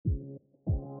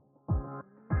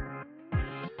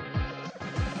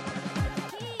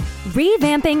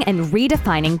revamping and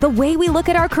redefining the way we look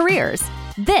at our careers.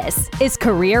 This is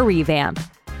Career Revamp,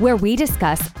 where we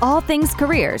discuss all things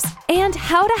careers and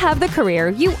how to have the career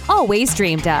you always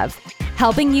dreamed of,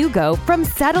 helping you go from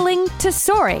settling to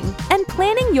soaring and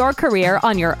planning your career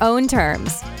on your own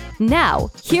terms. Now,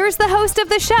 here's the host of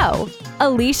the show,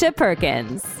 Alicia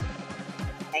Perkins.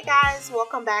 Hey guys,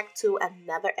 welcome back to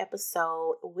another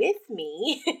episode with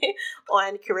me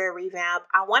on Career Revamp.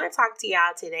 I want to talk to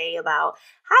y'all today about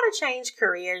how to change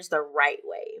careers the right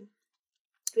way.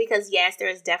 Because yes, there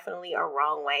is definitely a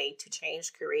wrong way to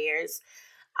change careers.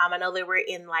 I know that we're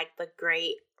in like the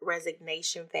great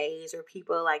resignation phase where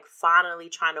people are like finally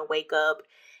trying to wake up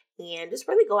and just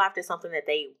really go after something that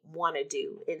they want to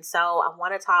do. And so I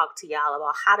want to talk to y'all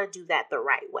about how to do that the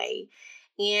right way.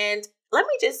 And let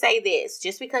me just say this,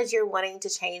 just because you're wanting to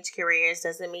change careers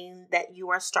doesn't mean that you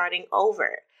are starting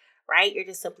over, right? You're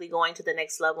just simply going to the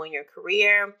next level in your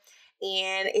career.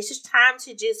 And it's just time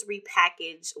to just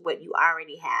repackage what you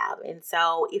already have. And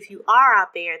so if you are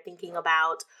out there thinking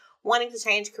about wanting to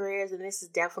change careers, then this is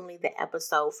definitely the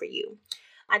episode for you.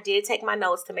 I did take my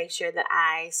notes to make sure that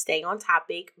I stay on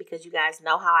topic because you guys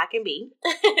know how I can be.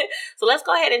 So let's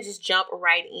go ahead and just jump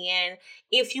right in.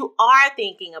 If you are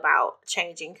thinking about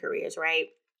changing careers, right?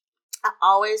 I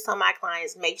always tell my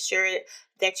clients, make sure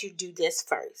that you do this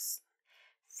first.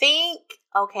 Think,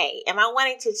 okay, am I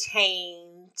wanting to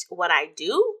change what I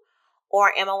do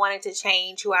or am I wanting to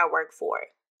change who I work for?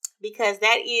 Because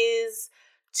that is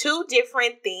two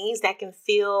different things that can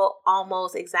feel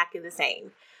almost exactly the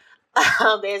same.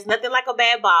 There's nothing like a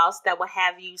bad boss that will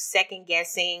have you second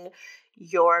guessing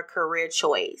your career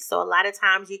choice. So a lot of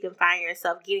times you can find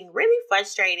yourself getting really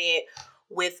frustrated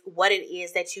with what it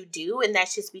is that you do. And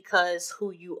that's just because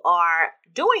who you are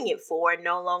doing it for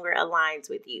no longer aligns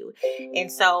with you.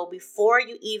 And so before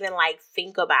you even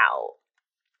think about,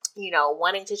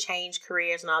 wanting to change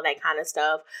careers and all that kind of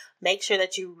stuff, make sure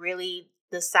that you really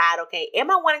decide, okay,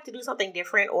 am I wanting to do something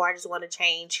different or I just want to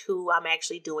change who I'm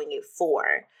actually doing it for?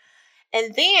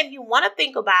 And then you want to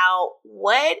think about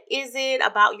what is it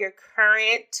about your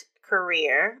current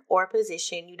career or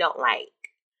position you don't like,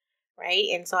 right?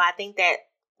 And so I think that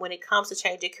when it comes to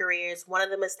changing careers, one of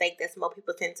the mistakes that most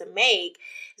people tend to make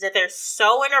is that they're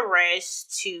so in a rush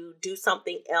to do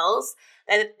something else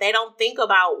that they don't think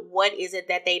about what is it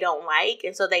that they don't like.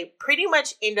 And so they pretty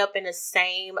much end up in the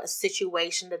same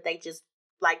situation that they just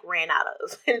ran out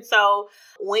of. And so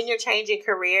when you're changing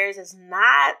careers, it's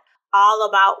not all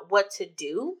about what to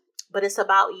do, but it's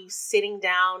about you sitting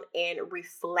down and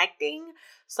reflecting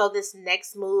so this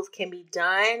next move can be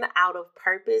done out of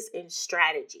purpose and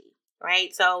strategy,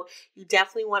 right? So you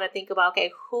definitely want to think about,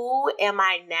 okay, who am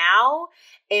I now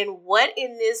and what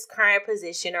in this current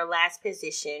position or last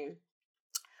position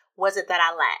was it that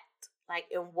I lacked?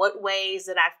 In what ways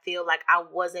did I feel like I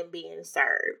wasn't being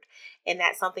served? And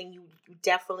that's something you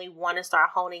definitely want to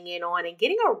start honing in on and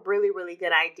getting a really, really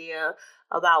good idea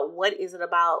about what is it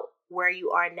about where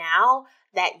you are now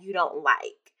that you don't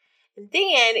like. And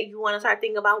then you want to start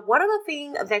thinking about what are the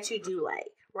things that you do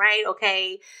like, right?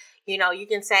 Okay, you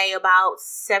can say about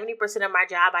 70% of my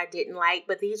job I didn't like,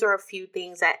 but these are a few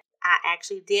things that I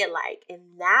actually did like.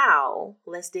 And now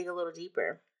let's dig a little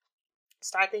deeper.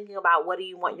 Start thinking about what do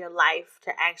you want your life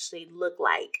to actually look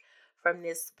like from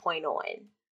this point on,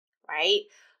 right?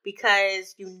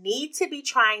 Because you need to be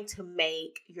trying to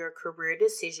make your career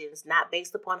decisions not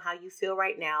based upon how you feel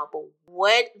right now, but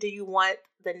what do you want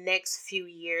the next few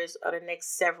years or the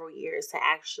next several years to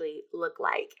actually look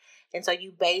like? And so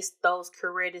you base those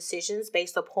career decisions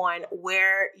based upon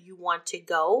where you want to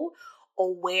go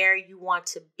or where you want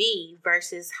to be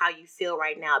versus how you feel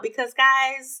right now. Because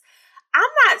guys,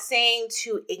 I'm not saying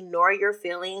to ignore your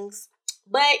feelings,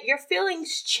 but your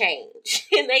feelings change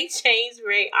and they change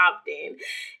very often.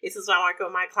 This is why I'm working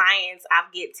with my clients. I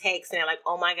get texts and they're like,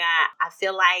 oh my God, I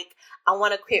feel like I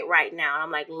want to quit right now. And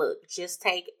I'm like, look, just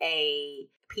take a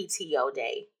PTO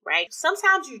day, right?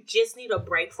 Sometimes you just need a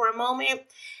break for a moment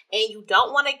and you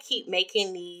don't want to keep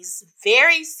making these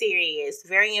very serious,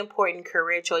 very important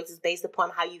career choices based upon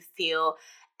how you feel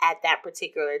at that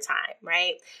particular time,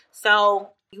 right?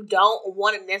 So you don't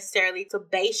want to necessarily to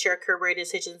base your career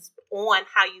decisions on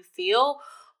how you feel,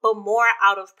 but more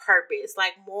out of purpose,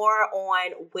 more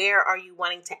on where are you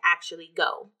wanting to actually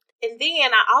go. And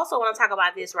then I also want to talk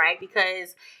about this, right?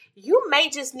 Because you may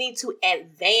just need to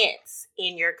advance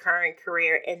in your current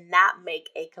career and not make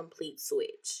a complete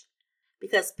switch.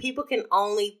 Because people can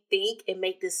only think and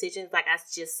make decisions, like I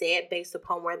just said, based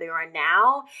upon where they are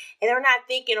now. And they're not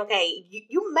thinking, okay,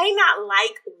 you may not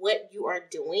like what you are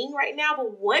doing right now,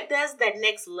 but what does that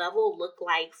next level look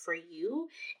like for you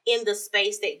in the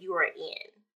space that you are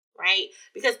in, right?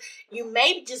 Because you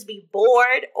may just be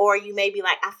bored, or you may be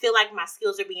like, I feel like my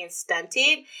skills are being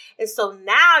stunted. And so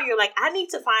now you're like, I need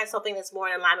to find something that's more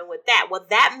in alignment with that. Well,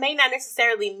 that may not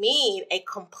necessarily mean a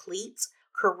complete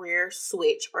career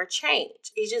switch or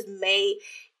change. It just may,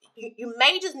 you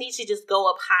may just need to just go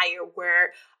up higher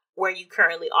where you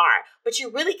currently are. But you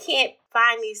really can't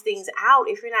find these things out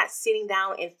if you're not sitting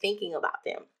down and thinking about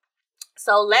them.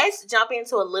 So let's jump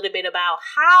into a little bit about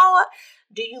how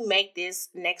do you make this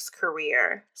next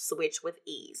career switch with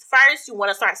ease. First, you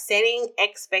want to start setting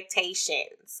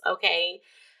expectations, okay?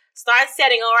 Start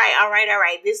setting, all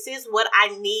right. This is what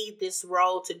I need this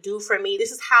role to do for me.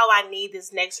 This is how I need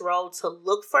this next role to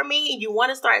look for me. You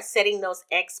want to start setting those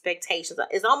expectations.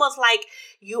 It's almost like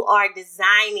you are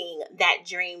designing that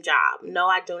dream job. No,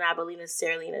 I do not believe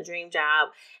necessarily in a dream job,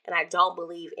 and I don't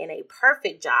believe in a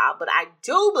perfect job, but I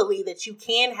do believe that you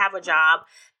can have a job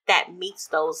that meets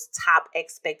those top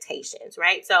expectations,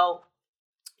 right? So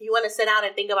you want to sit down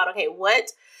and think about, okay,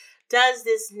 what does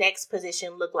this next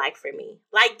position look like for me?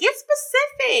 Like, get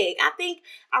specific.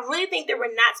 I really think that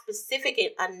we're not specific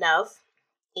enough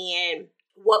in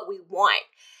what we want.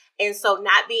 And so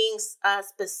not being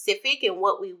specific in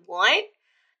what we want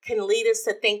can lead us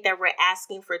to think that we're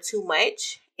asking for too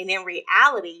much. And in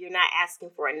reality, you're not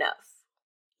asking for enough.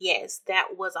 Yes,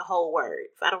 that was a whole word.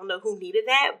 I don't know who needed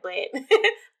that, but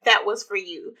that was for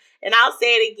you. And I'll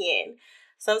say it again.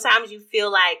 Sometimes you feel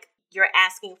like you're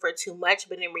asking for too much,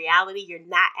 but in reality, you're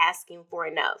not asking for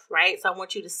enough, right? So I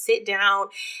want you to sit down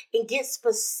and get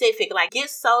specific, like get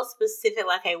so specific,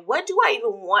 like, hey, what do I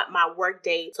even want my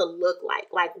workday to look like?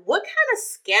 Like, what kind of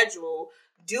schedule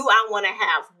do I want to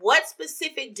have? What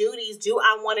specific duties do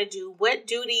I want to do? What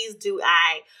duties do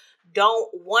I don't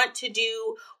want to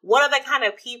do? What are the kind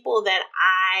of people that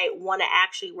I want to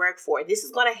actually work for? This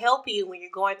is going to help you when you're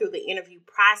going through the interview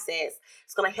process.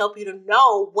 It's going to help you to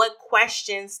know what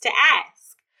questions to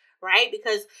ask, right?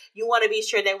 Because you want to be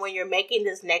sure that when you're making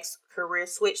this next career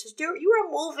switch, you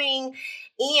are moving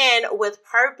in with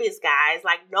purpose, guys.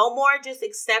 Like, no more just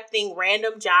accepting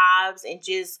random jobs and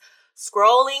just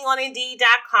scrolling on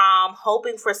Indeed.com,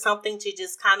 hoping for something to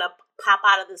just kind of pop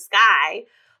out of the sky.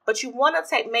 But you want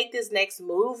to make this next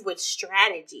move with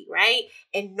strategy, right?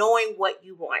 And knowing what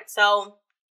you want. So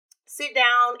sit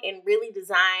down and really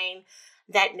design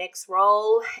that next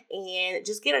role and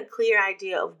just get a clear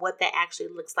idea of what that actually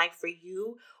looks like for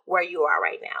you, where you are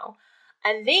right now.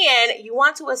 And then you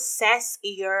want to assess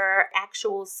your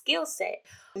actual skill set.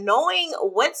 Knowing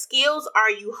what skills are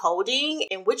you holding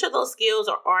and which of those skills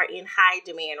are in high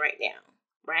demand right now.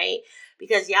 Right?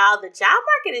 Because y'all, the job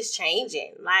market is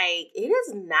changing. Like, it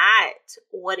is not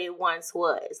what it once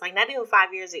was. Like, not even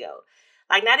 5 years ago.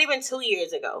 Like, not even 2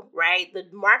 years ago, right? The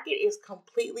market is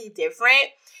completely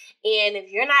different. And if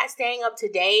you're not staying up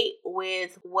to date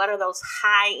with what are those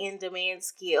high in demand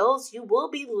skills, you will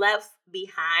be left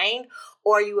behind,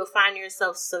 or you will find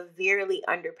yourself severely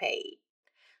underpaid.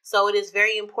 So it is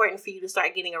very important for you to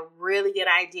start getting a really good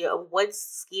idea of what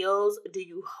skills do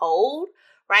you hold,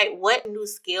 right? What new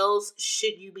skills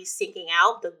should you be seeking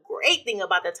out? The great thing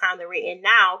about the time that we're in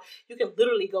now, you can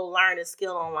literally go learn a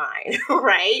skill online,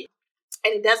 right?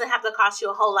 And it doesn't have to cost you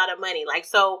a whole lot of money. Like,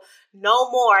 so no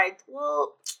more,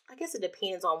 well, I guess it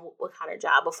depends on what kind of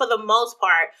job. But for the most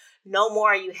part, no more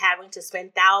are you having to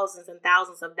spend thousands and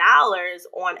thousands of dollars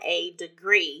on a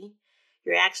degree.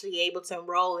 You're actually able to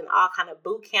enroll in all kind of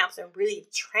boot camps and really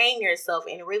train yourself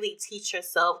and really teach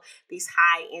yourself these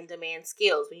high in demand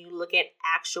skills. When you look at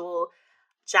actual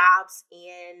jobs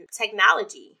in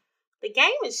technology, the game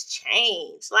has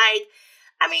changed. Like,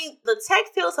 I mean, the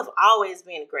tech fields have always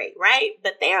been great, right?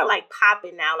 But they are like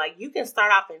popping now. Like, you can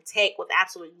start off in tech with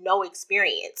absolutely no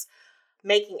experience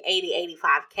making 80,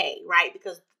 85K, right?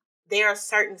 Because there are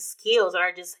certain skills that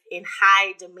are just in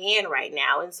high demand right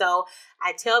now. And so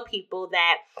I tell people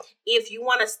that if you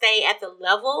want to stay at the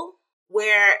level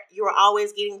where you're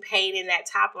always getting paid in that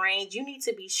top range, you need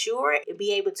to be sure and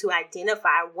be able to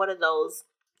identify what are those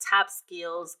top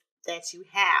skills that you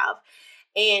have.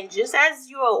 And just as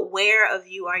you're aware of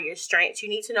you are your strengths, you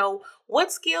need to know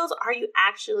what skills are you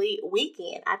actually weak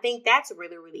in. I think that's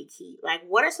really, really key. Like,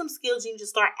 what are some skills you need to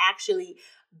start actually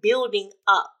building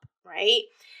up, right?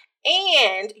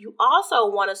 And you also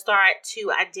want to start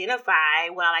to identify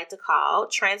what I like to call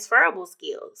transferable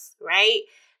skills, right?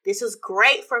 This is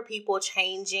great for people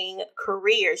changing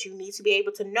careers. You need to be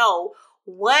able to know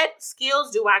what skills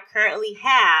do I currently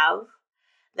have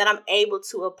that I'm able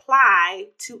to apply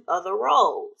to other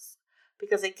roles.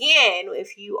 Because again,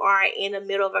 if you are in the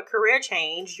middle of a career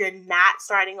change, you're not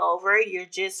starting over, you're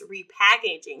just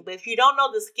repackaging. But if you don't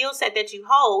know the skill set that you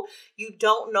hold, you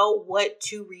don't know what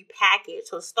to repackage.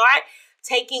 So start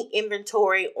taking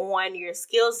inventory on your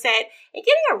skill set and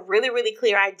getting a really, really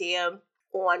clear idea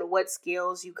on what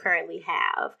skills you currently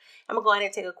have. I'm going to go ahead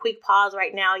and take a quick pause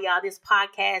right now, y'all. This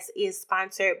podcast is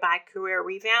sponsored by Career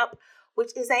Revamp,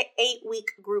 which is an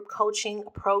 8-week group coaching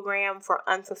program for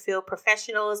unfulfilled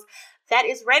professionals that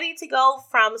is ready to go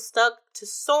from stuck to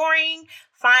soaring,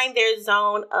 find their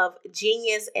zone of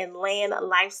genius, and land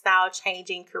lifestyle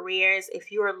changing careers. If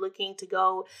you are looking to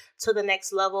go to the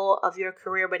next level of your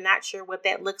career but not sure what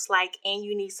that looks like and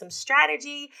you need some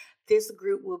strategy, this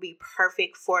group will be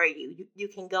perfect for you. You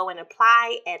can go and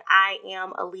apply at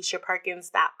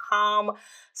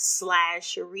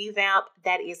IamAliciaPerkins.com/revamp.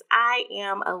 That is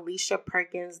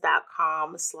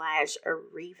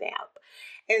IamAliciaPerkins.com/revamp.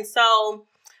 And so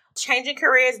changing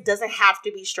careers doesn't have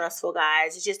to be stressful,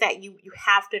 guys. It's just that you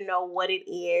have to know what it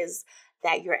is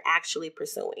that you're actually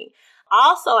pursuing.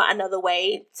 Also, another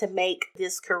way to make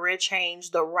this career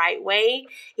change the right way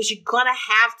is you're going to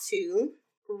have to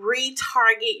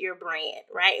retarget your brand,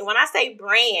 right? And when I say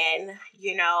brand,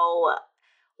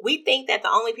 we think that the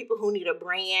only people who need a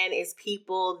brand is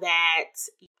people that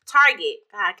Target.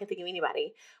 God, I can't think of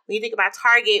anybody. When you think about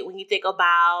Target, when you think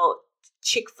about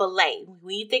Chick-fil-A,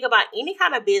 when you think about any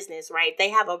kind of business, right, they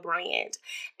have a brand.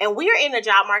 And we are in the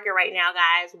job market right now,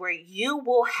 guys, where you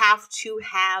will have to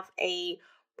have a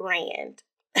brand.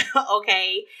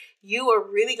 Okay? You are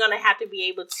really going to have to be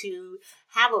able to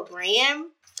have a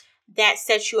brand that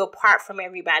sets you apart from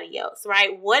everybody else,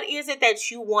 right? What is it that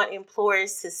you want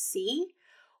employers to see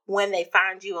when they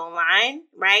find you online,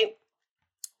 right?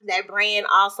 That brand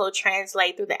also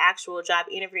translates through the actual job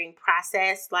interviewing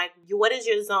process. Like, what is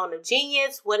your zone of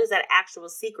genius? What is that actual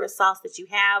secret sauce that you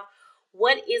have?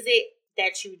 What is it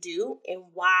that you do and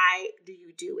why do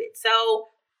you do it? So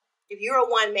if you're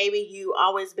one, maybe you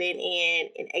always been in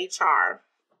HR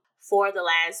for the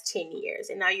last 10 years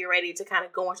and now you're ready to kind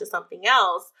of go into something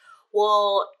else.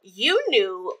 Well, you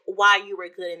knew why you were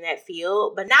good in that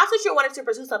field, but now since you're wanting to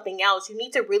pursue something else, you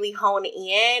need to really hone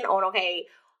in on, okay,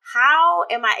 how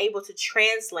am I able to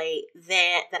translate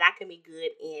that I can be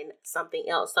good in something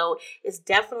else? So it's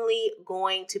definitely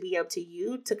going to be up to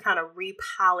you to kind of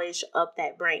repolish up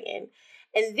that brand.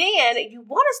 And then you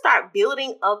want to start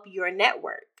building up your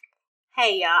network.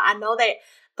 Hey, y'all, I know that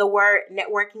the word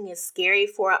networking is scary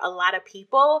for a lot of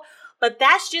people, but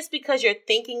that's just because you're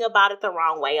thinking about it the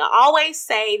wrong way. I always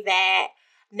say that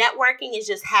networking is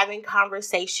just having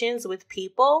conversations with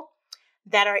people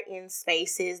that are in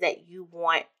spaces that you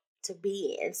want to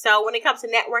be in. So when it comes to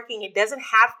networking, it doesn't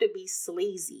have to be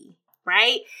sleazy,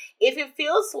 right? If it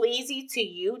feels sleazy to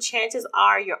you, chances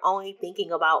are you're only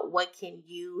thinking about what can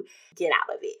you get out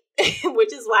of it,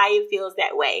 which is why it feels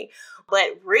that way.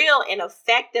 But real and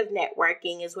effective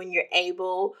networking is when you're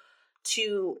able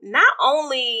to not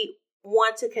only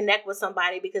want to connect with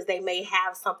somebody because they may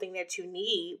have something that you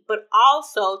need, but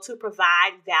also to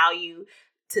provide value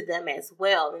to them as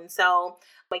well. And so,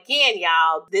 again,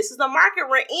 y'all, this is the market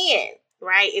we're in,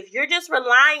 right? If you're just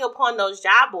relying upon those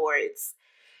job boards,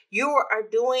 you are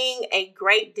doing a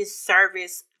great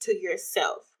disservice to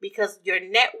yourself because your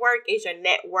network is your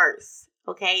net worth.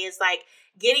 Okay, it's like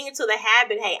getting into the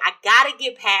habit, hey, I gotta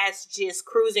get past just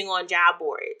cruising on job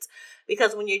boards.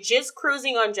 Because when you're just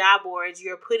cruising on job boards,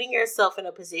 you're putting yourself in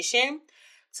a position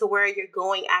to where you're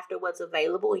going after what's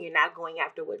available and you're not going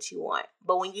after what you want.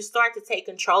 But when you start to take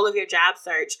control of your job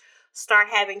search, start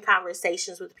having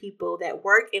conversations with people that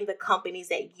work in the companies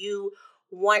that you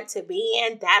want to be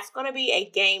in, that's going to be a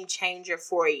game changer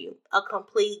for you, a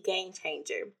complete game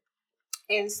changer.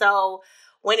 And so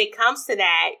when it comes to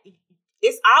that,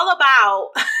 it's all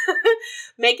about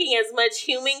making as much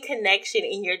human connection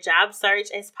in your job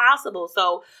search as possible.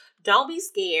 So don't be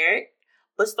scared,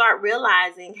 but start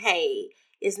realizing, hey,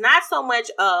 it's not so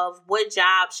much of what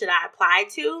job should I apply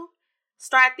to.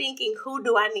 Start thinking, who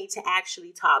do I need to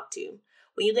actually talk to?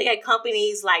 When you look at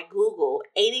companies like Google,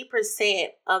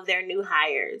 80% of their new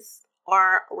hires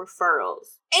are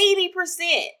referrals.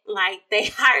 80%. Like, they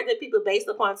hire the people based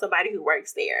upon somebody who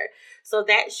works there. So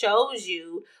that shows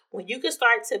you when you can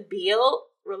start to build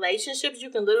relationships,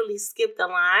 you can literally skip the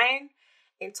line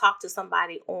and talk to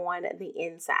somebody on the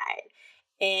inside.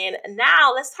 And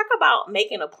now let's talk about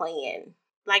making a plan.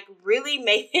 Like, really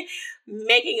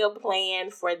making a plan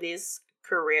for this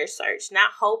career search.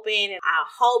 Not hoping, I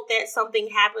hope that something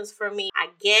happens for me. I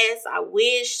guess, I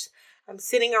wish. I'm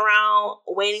sitting around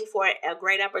waiting for a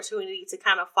great opportunity to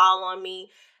kind of fall on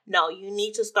me. No, you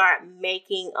need to start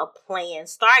making a plan.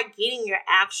 Start getting your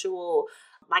actual,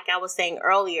 like I was saying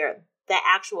earlier, that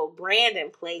actual brand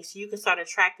in place. You can start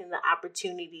attracting the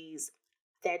opportunities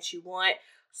that you want.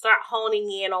 Start honing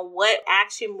in on what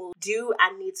action move do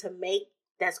I need to make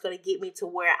that's going to get me to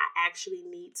where I actually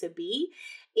need to be.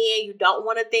 And you don't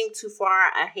want to think too far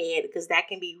ahead because that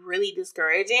can be really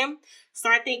discouraging.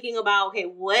 Start thinking about, okay,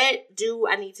 what do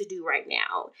I need to do right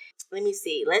now? Let me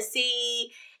see. Let's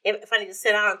see if I need to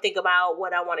sit down and think about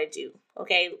what I want to do.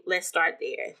 Okay, let's start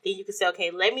there. Then you can say,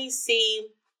 okay, let me see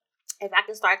if I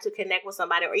can start to connect with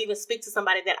somebody or even speak to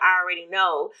somebody that I already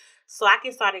know so I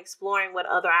can start exploring what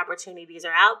other opportunities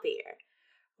are out there,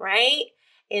 right?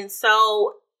 And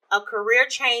so a career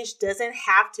change doesn't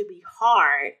have to be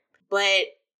hard, but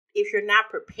if you're not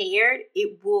prepared,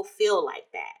 it will feel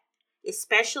like that.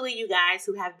 Especially you guys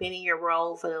who have been in your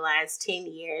role for the last 10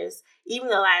 years, even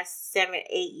the last 7,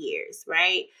 8 years,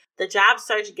 right? The job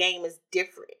search game is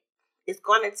different. It's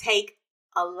going to take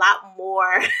a lot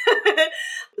more.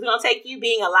 It's going to take you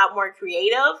being a lot more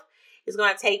creative. It's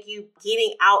going to take you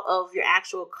getting out of your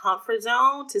actual comfort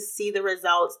zone to see the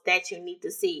results that you need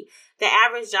to see. The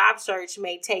average job search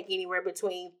may take anywhere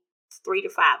between 3 to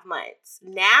 5 months.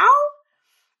 Now,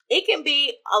 it can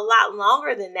be a lot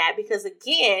longer than that because,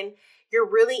 again, you're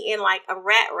really in like a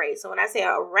rat race. So when I say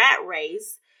a rat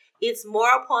race, it's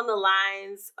more upon the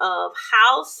lines of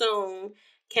how soon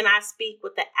can I speak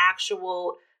with the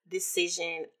actual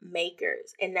decision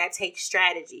makers. And that takes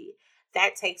strategy.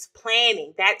 That takes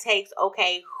planning. That takes,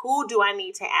 okay, who do I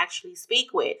need to actually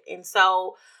speak with? And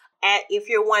so if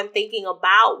you're one thinking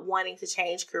about wanting to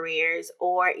change careers,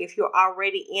 or if you're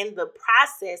already in the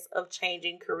process of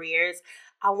changing careers,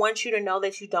 I want you to know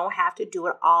that you don't have to do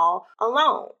it all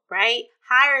alone, right?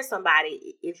 Hire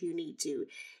somebody if you need to.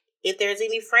 If there's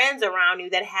any friends around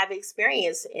you that have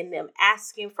experience in them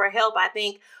asking for help, I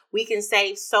think we can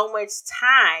save so much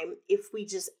time if we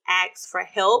just ask for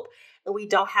help and we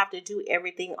don't have to do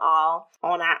everything all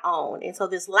on our own. And so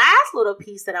this last little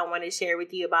piece that I want to share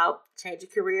with you about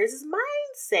changing careers is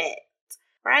mindset,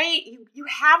 right? You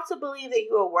have to believe that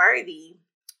you are worthy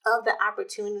of the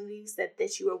opportunities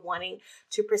that you are wanting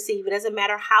to perceive. It doesn't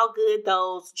matter how good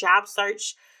those job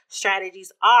search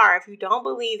strategies are. If you don't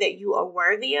believe that you are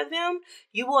worthy of them,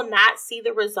 you will not see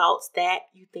the results that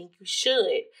you think you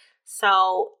should.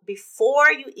 So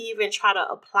before you even try to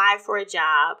apply for a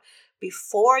job,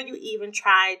 before you even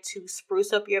try to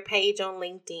spruce up your page on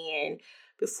LinkedIn,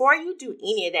 before you do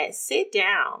any of that, sit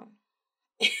down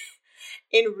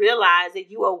and realize that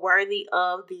you are worthy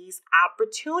of these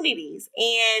opportunities.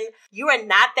 And you are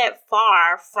not that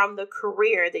far from the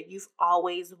career that you've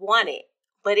always wanted,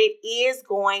 but it is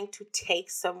going to take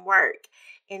some work.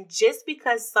 And just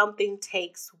because something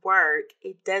takes work,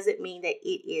 it doesn't mean that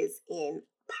it is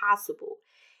impossible.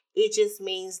 It just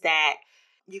means that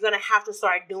you're going to have to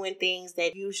start doing things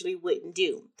that you usually wouldn't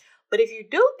do. But if you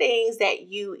do things that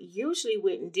you usually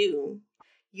wouldn't do,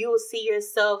 you will see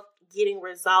yourself getting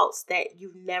results that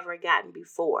you've never gotten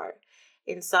before.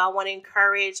 And so I want to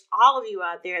encourage all of you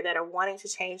out there that are wanting to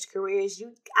change careers.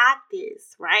 You got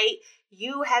this, right?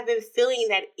 You have been feeling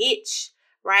that itch,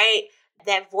 right?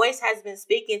 That voice has been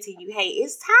speaking to you. Hey,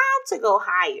 it's time to go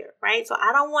higher, right? So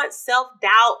I don't want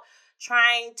self-doubt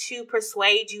trying to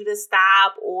persuade you to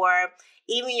stop, or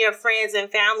even your friends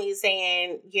and family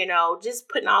saying, just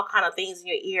putting all kind of things in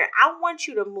your ear. I want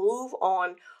you to move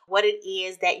on what it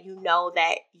is that you know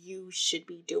that you should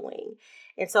be doing.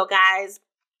 And so, guys,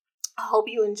 I hope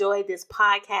you enjoyed this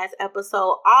podcast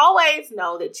episode. Always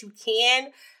know that you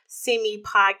can send me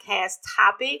podcast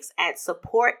topics at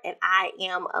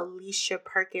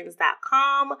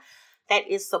support@IamAliciaPerkins.com. That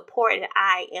is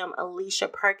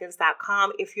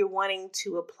support@IamAliciaPerkins.com. If you're wanting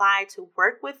to apply to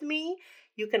work with me,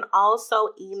 you can also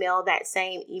email that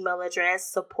same email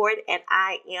address,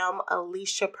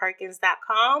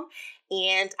 support@IamAliciaPerkins.com.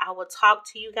 And I will talk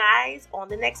to you guys on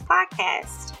the next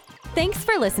podcast. Thanks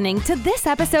for listening to this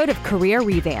episode of Career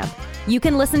Revamp. You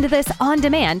can listen to this on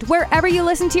demand wherever you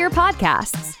listen to your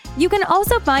podcasts. You can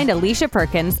also find Alicia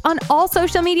Perkins on all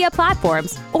social media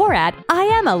platforms or at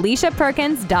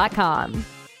IamAliciaPerkins.com.